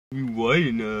be wide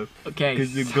enough. Okay.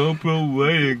 Because the GoPro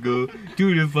way go,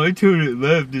 dude, if I turn it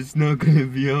left, it's not gonna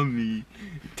be on me.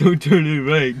 Don't turn it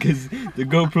right, because the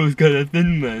GoPro's got a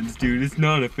thin lens, dude. It's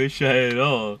not a fisheye at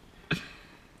all.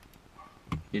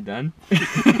 You done?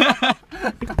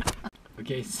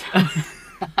 Okay, so.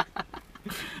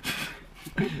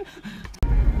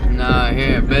 Nah,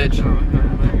 here, bitch.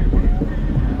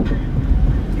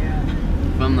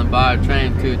 From the bar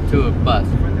train to a bus.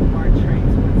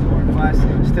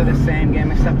 Still the same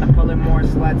game, except I'm pulling more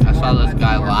sluts. I saw this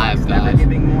guy live, guys. Never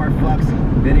giving more fucks.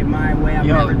 Did it my way. I've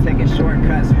never taken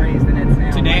shortcuts. Raised in a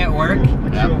town. Today at work,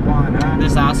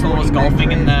 this asshole was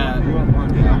golfing in the.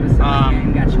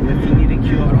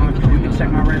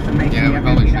 Yeah, we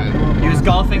probably should. He was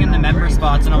golfing in the member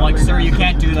spots, and I'm like, sir, you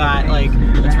can't do that. Like,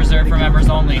 it's reserved for members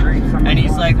only. And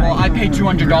he's like, well, I paid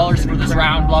 $200 for this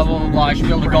round, blah, blah, blah, blah. I should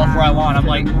be able to golf where I want. I'm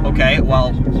like, okay,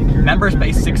 well, members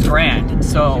pay $6 grand,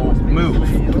 so move.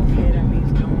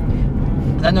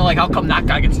 Then they're like, how come that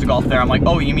guy gets to golf there? I'm like,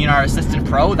 oh, you mean our assistant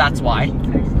pro? That's why.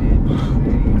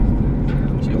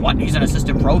 What? He's an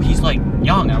assistant pro? He's like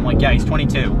young. I'm like, yeah, he's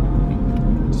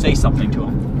 22. Say something to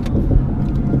him.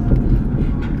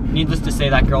 Needless to say,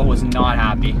 that girl was not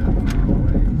happy.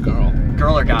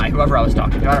 Girl or guy, whoever I was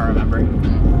talking to, I don't remember.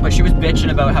 But she was bitching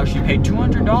about how she paid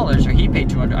 $200, or he paid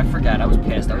 $200. I forget. I was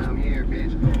pissed.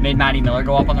 Made Maddie Miller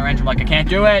go up on the range. I'm like, I can't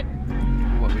do it.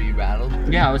 What, were you rattled?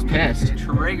 Yeah, I was pissed.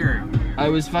 Triggered. I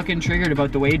was fucking triggered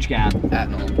about the wage gap. At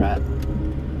Nolan Pratt.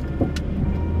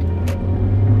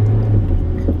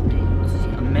 This is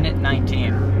a minute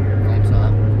 19.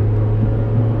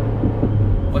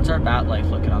 What's our bat life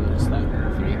looking on this thing?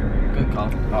 3. Good call.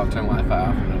 I'll turn Wi-Fi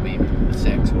off and it'll be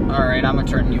 6. Alright, I'm gonna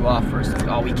turn you off first.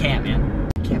 Oh, we can't, man.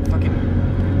 Can't fucking...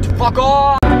 Fuck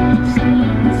off! Got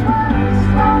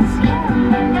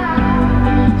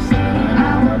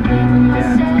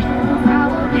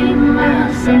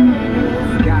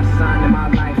something in my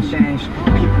life changed.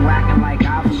 People acting like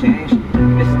I've changed.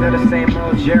 It's still the same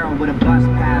old Gerald with a bus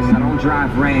pass. I don't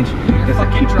drive range. Guess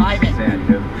I keep driving.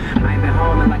 I ain't been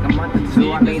home in like a month or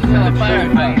two. I made some trips. I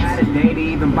ain't had a day to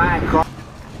even buy a car.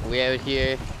 We out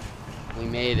here. We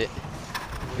made it.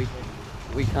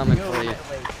 We coming for you.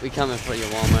 We coming for you,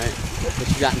 Walmart. What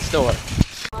you got in store?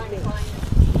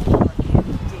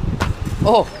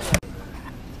 Oh!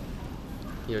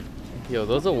 Yo,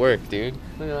 those will work, dude.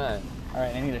 Look at that.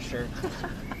 Alright, I need a shirt.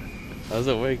 Those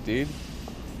will work, dude.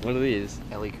 What are these?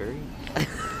 Ellie Curry?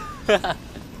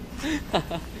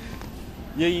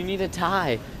 Yo, you need a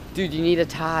tie. Dude, you need a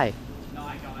tie. No,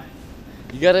 I got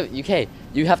it.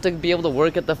 You have to be able to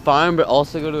work at the farm, but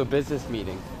also go to a business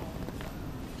meeting.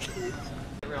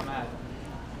 Real mad.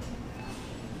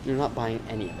 You're not buying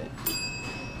any of it.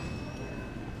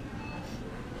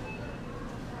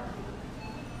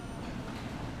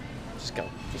 Just go.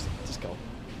 Just go.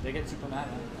 They get super mad,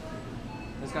 man.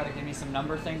 There's gotta give me some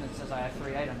number thing that says I have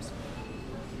 3 items.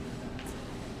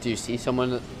 Do you see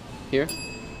someone here?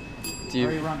 Where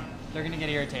are you running? They're gonna get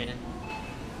irritated.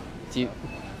 I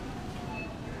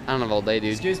don't have all day,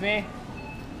 dude. Excuse me?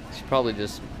 Should probably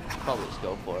just go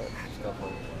for it. Just go for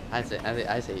it. I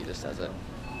say he just does it.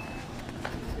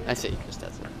 I say he just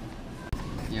does it.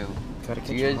 Yo,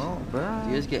 do you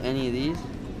guys get any of these?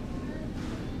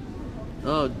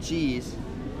 Oh, jeez.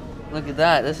 Look at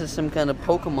that. This is some kind of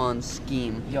Pokemon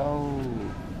scheme. Yo.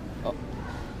 Oh,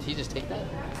 did he just take that?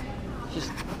 He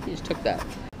just took that.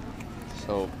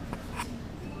 So,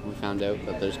 we found out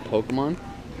that there's Pokemon.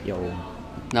 Yo.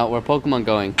 Now, where Pokemon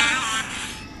going?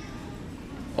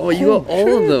 Oh, you got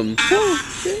all of them.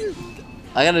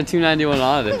 I got a 291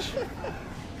 Oddish.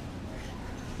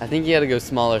 I think you gotta go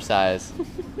smaller size.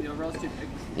 The overall's too big.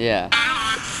 Yeah.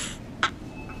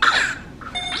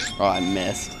 Oh, I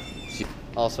missed.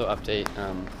 Also, update,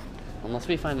 unless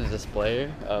we find a displayer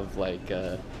of, like,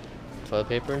 toilet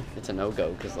paper, it's a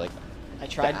no-go, because, like, I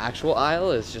tried. the actual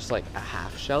aisle is just, like, a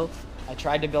half shelf. I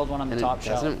tried to build one on the top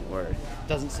shelf. It doesn't work. It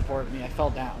doesn't support me. I fell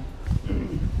down.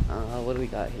 What do we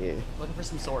got here? Looking for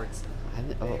some swords.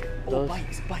 Oh, Oh,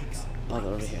 bikes. Oh,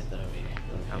 they're over here.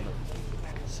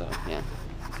 So, yeah.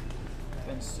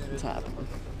 What's happening?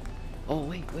 Oh,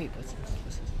 wait. What's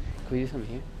this? Can we do something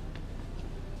here?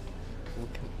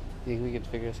 You think we could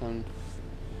figure something?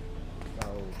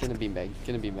 Get a beanbag.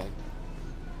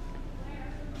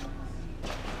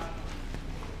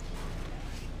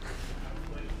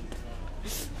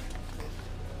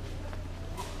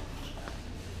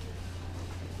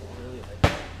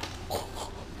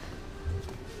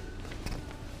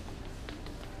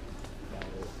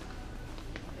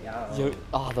 Yo,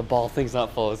 oh, the ball thing's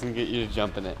not full. It's gonna get you to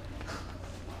jump in it.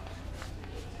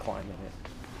 Climbing it.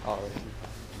 Oh,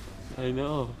 I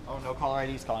know. Oh no caller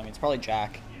ID's calling me. It's probably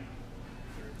Jack.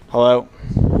 Hello.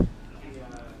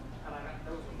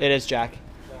 It is Jack.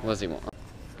 What does he want?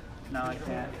 No, I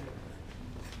can't.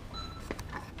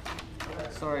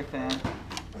 Sorry, fan.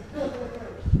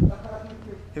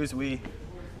 Who's we?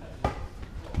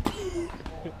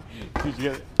 Did you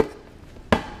get it?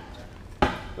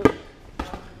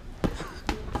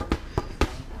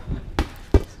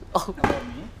 Oh. Hello,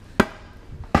 me?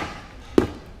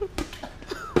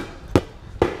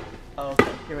 Oh,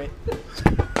 okay. Here, wait.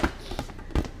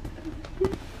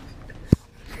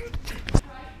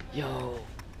 Yo.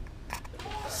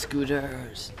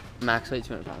 Scooters. Max weight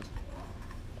 200 pounds.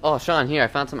 Oh, Sean, here, I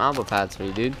found some elbow pads for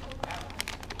you, dude.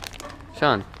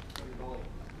 Sean.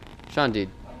 Sean, dude.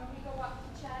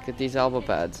 Get these elbow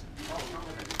pads.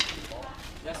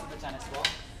 Just the tennis ball.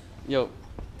 Yo.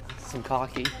 Some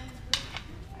cocky.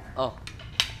 Oh.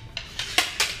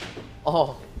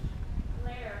 Oh.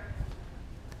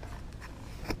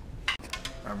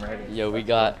 I'm ready. Yo, we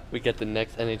got the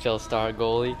next NHL star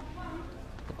goalie.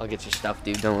 I'll get your stuff,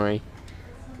 dude. Don't worry.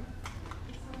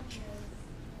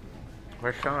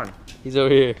 Where's Sean? He's over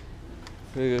here.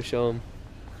 Let me go show him.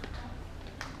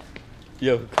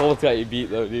 Yo, Cole's got you beat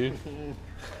though, dude.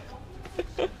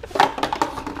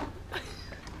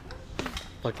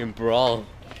 Fucking brawl.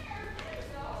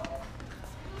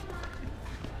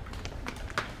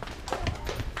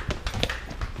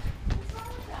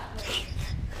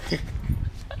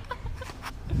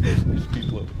 There's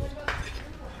people over there.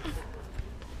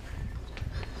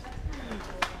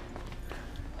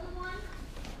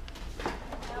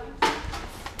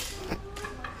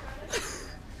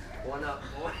 One up,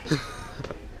 boy.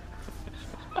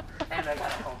 And I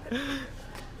got home.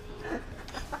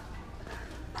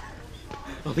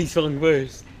 Oh, he's feeling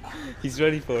worse. He's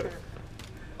ready for it.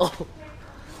 Oh.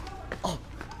 Oh.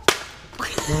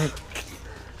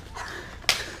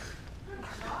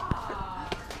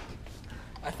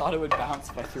 I thought it would bounce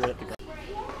if I threw it at the ground.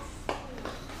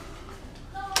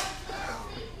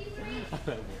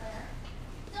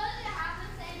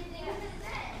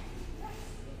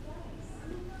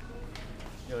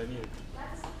 Yo,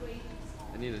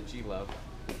 I need a G-Love.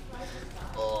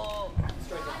 Oh.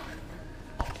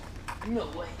 No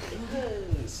way.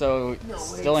 So,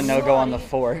 still a no-go on the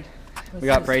Ford. We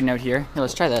got Braden out here. Here,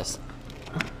 let's try this.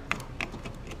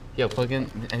 Yo, plug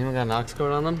in. Anyone got an aux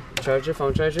cord on them? Charger,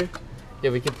 phone charger? Yeah,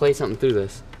 we could play something through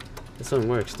this. This one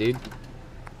works, dude.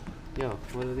 Yo,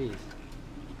 what are these?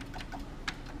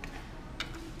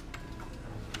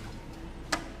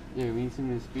 Yeah, we need some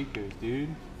new speakers,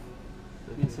 dude.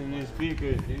 We need some new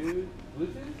speakers, dude.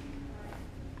 Bluetooth?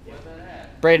 Yeah, what's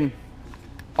that? Braden,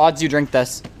 odds you drink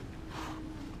this.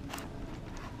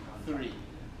 3.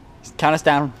 Count us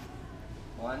down.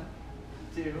 1,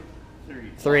 2,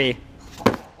 3. 3.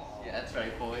 Yeah, that's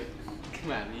right, boy.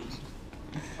 Come at me.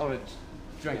 I would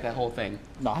drink that whole thing.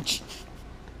 Notch.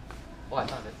 Oh, I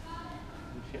found it.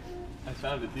 Shit. I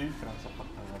found it, dude.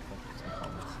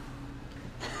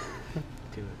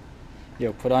 Do it.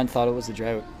 Yo, put on thought it was a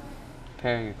drought.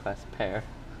 Pairing request, pair.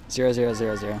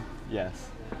 0000. Yes.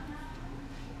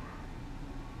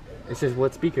 It says,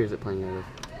 what speaker is it playing out of?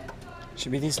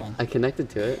 Should be this one. I connected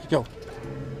to it. Yo.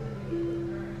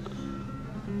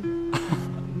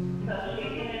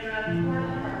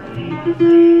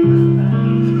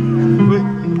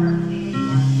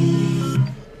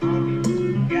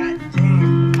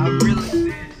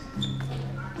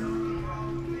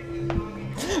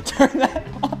 Turn that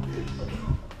off.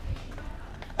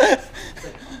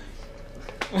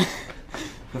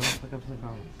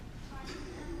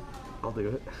 I'll do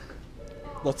it.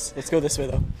 Let's go this way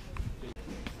though.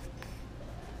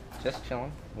 Just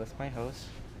chilling with my host.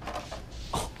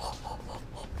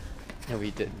 Yeah, we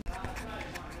did.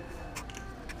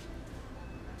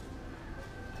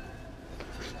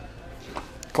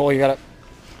 Cole, you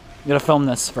gotta film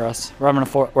this for us. We're having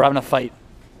a fight.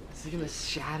 This is gonna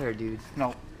shatter, dude.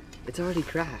 No. It's already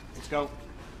cracked. Let's go.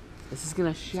 This is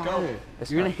gonna shatter. It's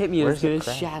You're gonna not- hit me and where's it's it gonna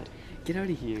cracked? shatter. Get out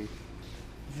of here.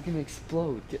 This is gonna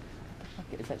explode. Get...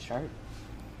 Is that sharp?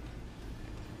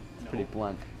 It's pretty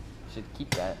blunt. Should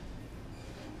keep that.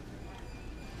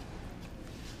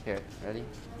 Here, ready?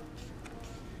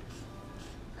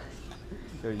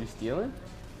 Yo, you stealing?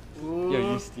 Ooh,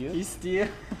 Yo, you steal? You steal.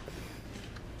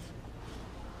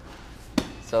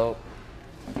 So,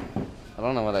 I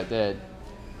don't know what I did,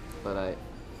 but I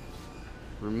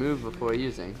removed before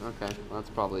using. Okay, well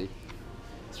that's probably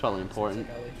important.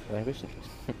 I think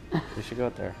we should go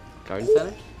out there. Garden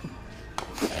center?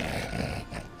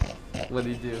 What do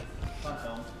you do?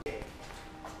 Yeah,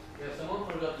 someone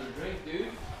put up their drink,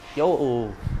 dude.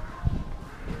 Yo.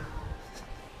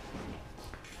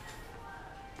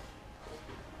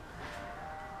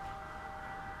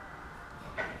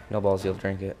 No balls, you'll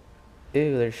drink it.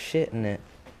 Ew, there's shit in it.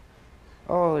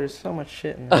 Oh, there's so much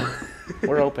shit in it.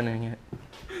 We're opening it.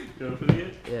 You're opening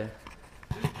it? Yeah.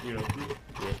 You're opening it?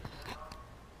 Yeah.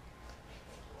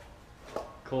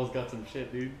 Cole's got some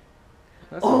shit, dude.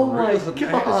 That's Oh some my real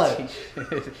God. nasty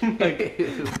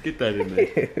shit. Get that in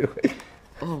there.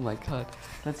 Oh my god.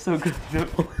 That's so good.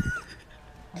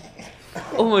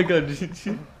 Oh my god,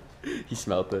 he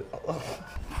smelled it.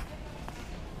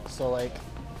 So like,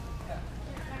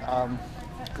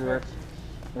 we were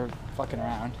fucking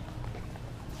around,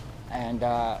 and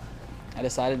I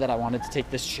decided that I wanted to take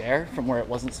this chair from where it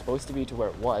wasn't supposed to be to where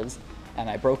it was, and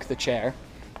I broke the chair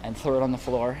and threw it on the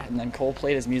floor, and then Cole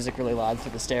played his music really loud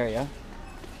through the stereo.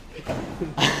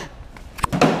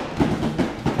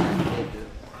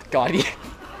 God, yeah.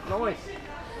 Noise.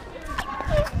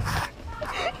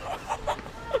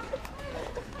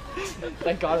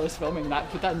 Thank God it was filming that.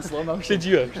 Put that in slow motion. Did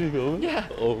you actually film it? Yeah.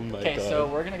 Oh my god. Okay, so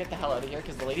we're gonna get the hell out of here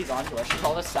because the lady's onto us. She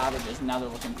called us savages, and now they're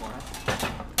looking for us.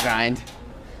 Grind.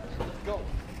 Go.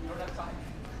 We don't have time.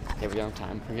 Yeah, we don't have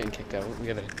time. We're getting kicked out. We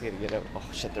gotta get out. Oh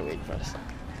shit, they're waiting for us.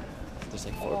 There's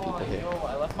like 4 people here. Yo,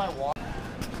 I left my wallet.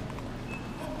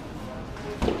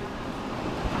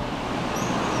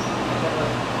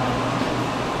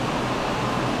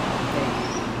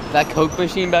 That Coke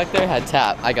machine back there had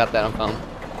tap. I got that on film.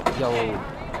 Yo.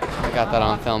 I got that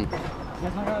on film. You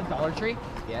guys wanna go to Dollar Tree?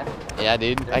 Yeah. Yeah,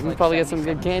 dude. I can like probably get some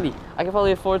good 75. candy. I can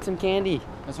probably afford some candy. You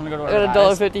guys wanna go to I got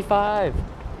 $1.55.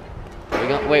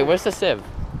 Wait, where's the sieve?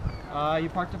 You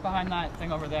parked it behind that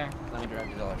thing over there. Let me drive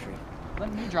to Dollar Tree.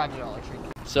 Let me drive to Dollar Tree.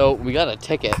 So we got a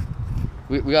ticket.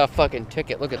 We got a fucking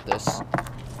ticket. Look at this.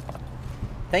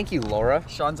 Thank you, Laura.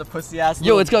 Sean's a pussy ass.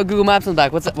 Yo, it's got Google Maps on the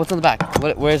back. What's on the back?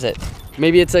 Where is it?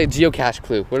 Maybe it's a geocache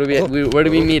clue. Where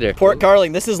do we meet her? Port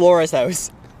Carling. This is Laura's house.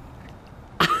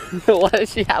 Why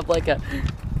does she have like a?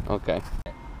 Okay.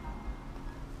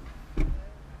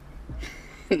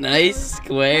 Nice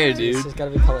square, This dude. has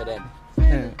gotta be colored in.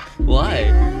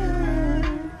 Why?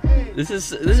 This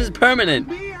is permanent.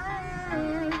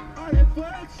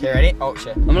 Okay, ready? Oh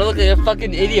shit. I'm gonna look like a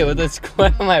fucking idiot with a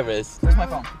square on my wrist. Where's my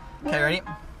phone? Okay, ready?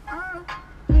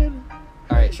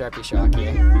 Alright, Sharpie shock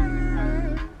here.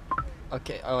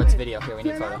 Okay, oh, it's video. Here, we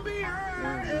need photo.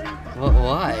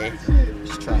 Why?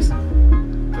 Just trust.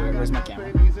 Okay, where's my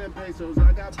camera? Tell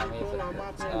me if it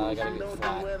I gotta be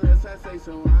flat.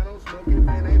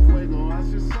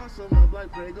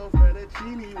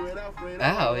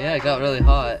 Ow, yeah, it got really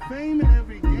hot.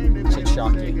 Should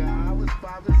shock you.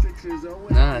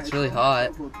 Nah, it's really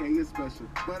hot.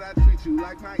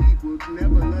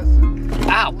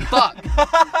 Ow, fuck!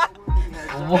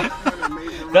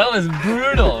 That was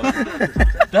brutal.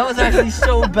 That was actually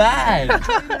so bad.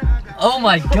 Oh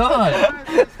my god.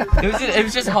 It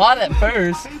was just hot at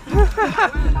first.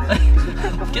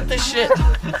 Get the shit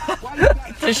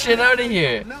out of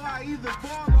here.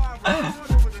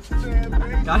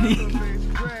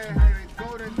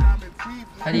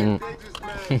 How do you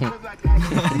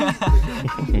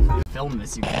Film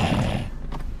this, you guys.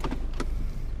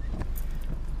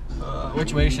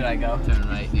 Which way should I go? turn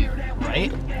right here?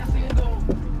 Right?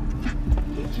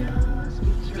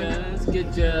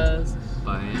 Just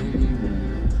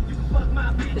fine.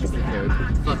 It's the hair.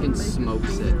 Fucking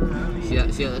smokes it. See how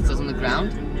that says on the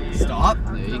ground? Stop.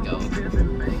 There you go.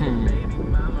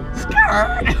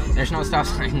 There's no stop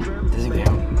sign. Doesn't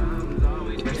count.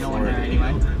 There's no one there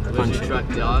anyway. Where's your truck,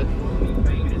 dog?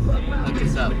 Look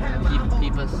us up.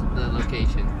 Keep us the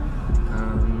location.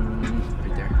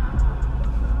 Right there.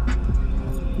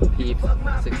 Peep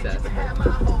success.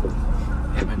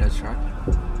 Hit my dad's truck.